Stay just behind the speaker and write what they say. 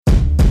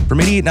From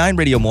 88.9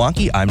 Radio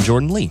Milwaukee, I'm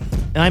Jordan Lee.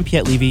 And I'm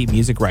Piet Levy,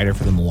 music writer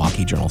for the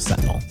Milwaukee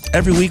Journal-Sentinel.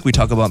 Every week we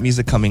talk about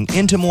music coming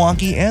into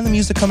Milwaukee and the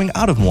music coming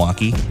out of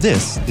Milwaukee.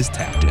 This is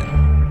Tapped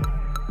In.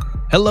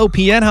 Hello,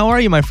 Piet. How are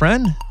you, my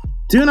friend?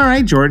 Doing all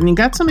right, Jordan. You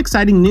got some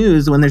exciting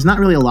news when there's not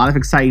really a lot of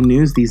exciting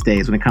news these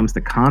days when it comes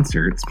to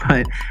concerts.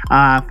 But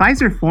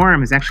Fiserv Forum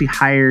has actually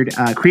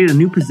created a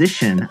new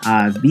position,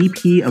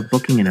 VP of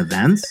Booking and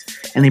Events.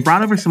 And they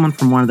brought over someone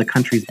from one of the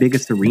country's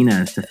biggest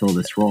arenas to fill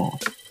this role.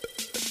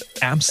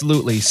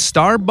 Absolutely.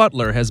 Star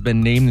Butler has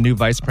been named the new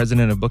Vice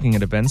President of Booking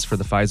and Events for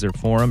the Fiserv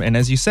Forum. And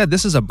as you said,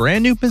 this is a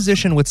brand new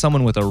position with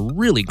someone with a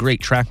really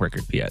great track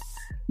record, Piet.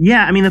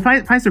 Yeah, I mean, the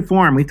Fiserv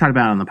Forum, we've talked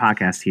about it on the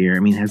podcast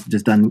here, has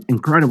just done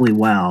incredibly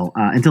well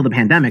until the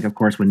pandemic, of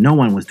course, when no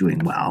one was doing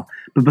well.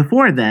 But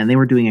before then, they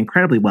were doing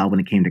incredibly well when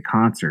it came to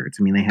concerts.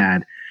 I mean, they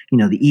had,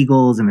 the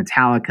Eagles and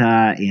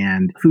Metallica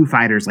and Foo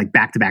Fighters like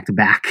back to back to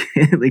back,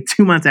 like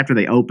 2 months after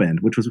they opened,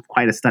 which was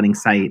quite a stunning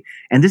sight.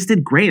 And this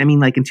did great. I mean,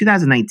 like in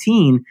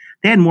 2019,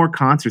 they had more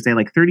concerts. They had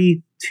like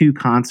 32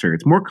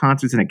 concerts, more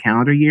concerts in a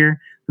calendar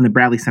year than the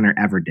Bradley Center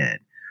ever did.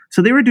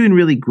 So they were doing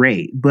really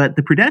great. But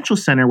the Prudential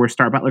Center, where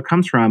Star Butler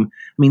comes from,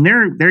 I mean,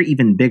 they're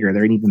even bigger.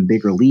 They're an even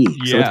bigger league.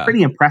 Yeah. So it's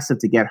pretty impressive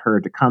to get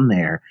her to come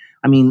there.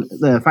 I mean,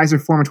 the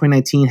Fiserv Forum in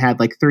 2019 had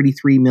like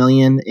 33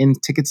 million in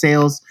ticket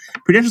sales.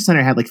 Prudential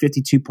Center had like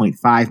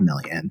 52.5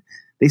 million.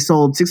 They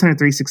sold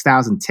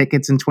 636,000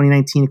 tickets in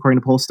 2019, according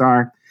to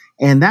Pollstar.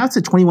 And that's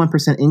a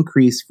 21%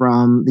 increase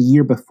from the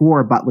year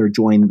before Butler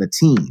joined the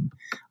team.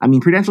 I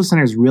mean, Prudential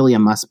Center is really a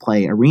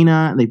must-play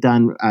arena. They've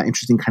done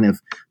interesting kind of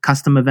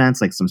custom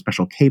events, like some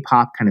special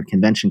K-pop kind of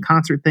convention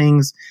concert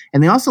things.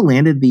 And they also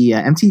landed the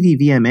MTV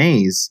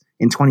VMAs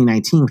in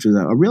 2019, which was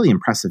a really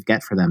impressive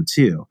get for them,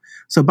 too.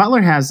 So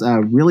Butler has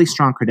really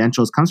strong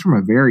credentials, comes from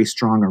a very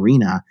strong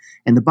arena,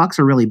 and the Bucks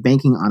are really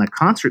banking on a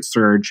concert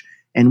surge.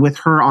 And with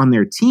her on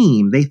their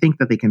team, they think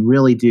that they can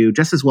really do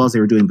just as well as they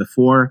were doing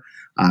before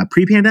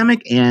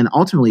pre-pandemic and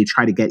ultimately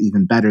try to get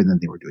even better than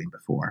they were doing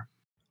before.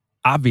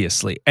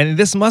 Obviously. And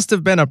this must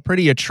have been a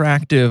pretty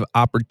attractive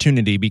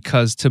opportunity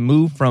because to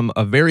move from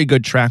a very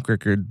good track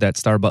record that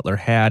Star Butler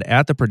had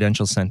at the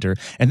Prudential Center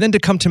and then to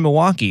come to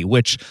Milwaukee,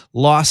 which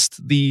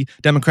lost the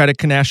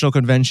Democratic National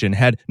Convention,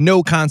 had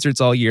no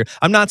concerts all year.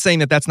 I'm not saying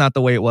that that's not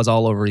the way it was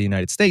all over the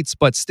United States,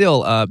 but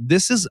still,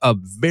 this is a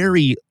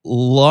very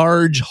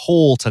large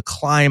hole to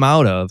climb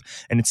out of.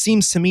 And it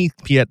seems to me,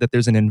 Piet, that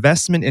there's an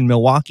investment in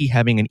Milwaukee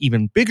having an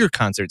even bigger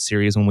concert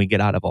series when we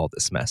get out of all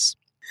this mess.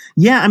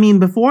 Yeah, I mean,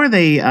 before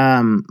the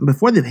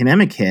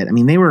pandemic hit, I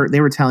mean, they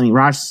were telling me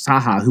Raj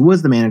Saha, who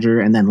was the manager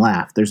and then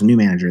left. There's a new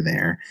manager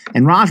there,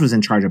 and Raj was in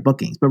charge of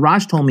bookings. But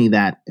Raj told me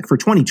that for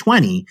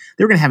 2020,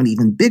 they were going to have an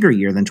even bigger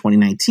year than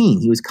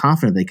 2019. He was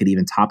confident they could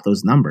even top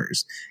those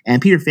numbers.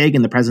 And Peter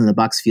Fagan, the president of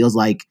the Bucks, feels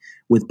like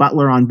with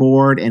Butler on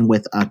board and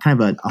with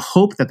kind of a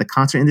hope that the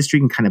concert industry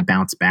can kind of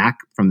bounce back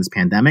from this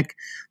pandemic,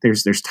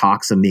 there's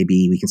talks of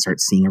maybe we can start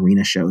seeing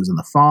arena shows in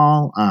the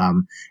fall.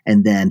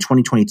 And then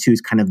 2022 is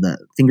kind of the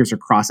fingers are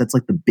crossed. That's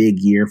like the big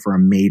year for a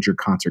major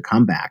concert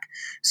comeback.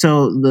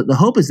 So the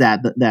hope is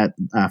that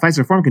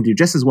Fiserv Forum can do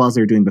just as well as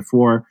they were doing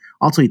before.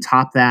 Also,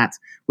 top that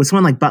with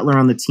someone like Butler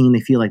on the team.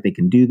 They feel like they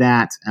can do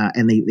that.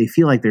 And they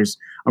feel like there's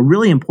a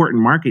really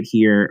important market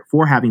here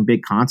for having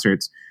big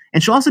concerts.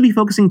 And she'll also be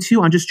focusing,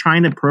 too, on just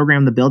trying to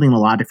program the building in a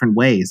lot of different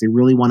ways. They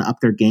really want to up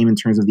their game in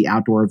terms of the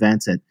outdoor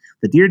events at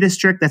the Deer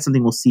District. That's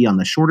something we'll see on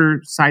the shorter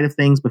side of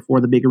things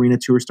before the big arena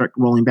tours start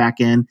rolling back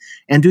in,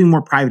 and doing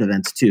more private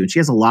events, too. And she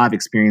has a lot of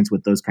experience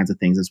with those kinds of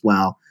things as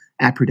well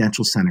at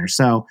Prudential Center.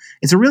 So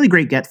it's a really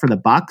great get for the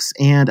Bucks,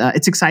 and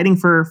it's exciting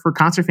for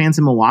concert fans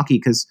in Milwaukee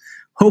because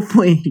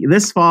hopefully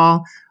this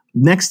fall,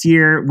 next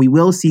year, we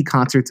will see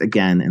concerts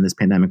again, and this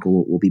pandemic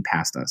will be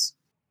past us.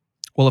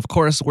 Well, of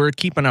course, we're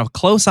keeping a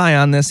close eye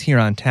on this here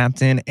on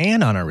Tapped In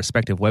and on our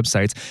respective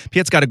websites.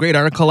 Piet's got a great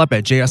article up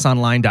at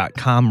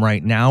jsonline.com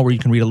right now where you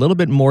can read a little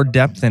bit more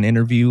depth and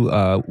interview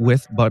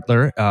with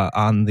Butler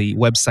on the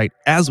website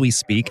as we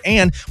speak.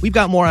 And we've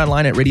got more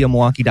online at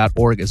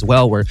radiomilwaukee.org as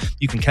well, where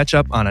you can catch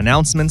up on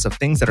announcements of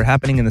things that are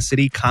happening in the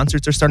city.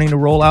 Concerts are starting to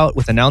roll out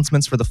with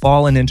announcements for the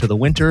fall and into the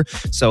winter.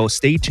 So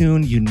stay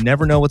tuned. You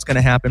never know what's going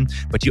to happen,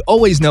 but you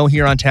always know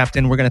here on Tapped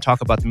In, we're going to talk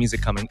about the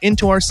music coming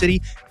into our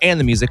city and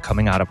the music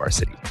coming out of our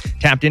city.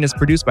 Tapped In is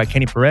produced by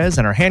Kenny Perez,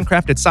 and our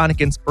handcrafted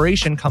sonic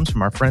inspiration comes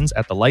from our friends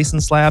at the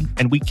License Lab,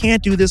 and we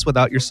can't do this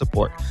without your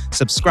support.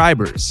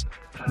 Subscribers,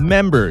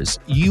 members,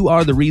 you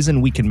are the reason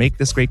we can make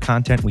this great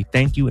content. We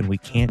thank you, and we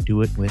can't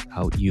do it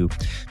without you.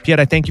 Piet,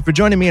 I thank you for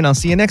joining me, and I'll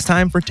see you next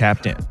time for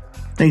Tapped In.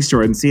 Thanks,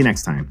 Jordan. See you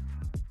next time.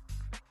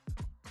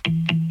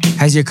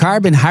 Has your car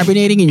been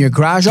hibernating in your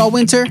garage all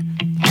winter?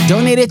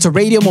 Donate it to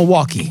Radio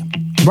Milwaukee.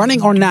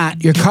 Running or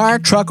not, your car,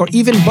 truck, or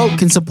even boat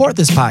can support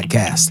this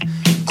podcast.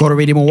 Go to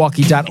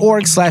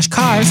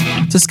radiomilwaukee.org/cars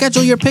to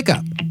schedule your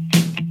pickup.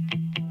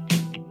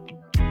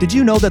 Did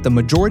you know that the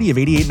majority of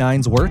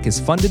 88.9's work is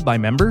funded by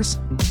members?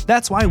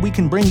 That's why we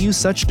can bring you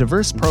such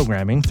diverse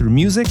programming through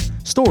music,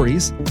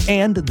 stories,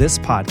 and this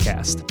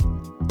podcast.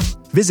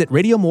 Visit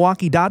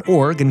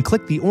radiomilwaukee.org and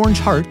click the orange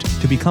heart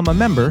to become a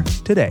member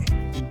today.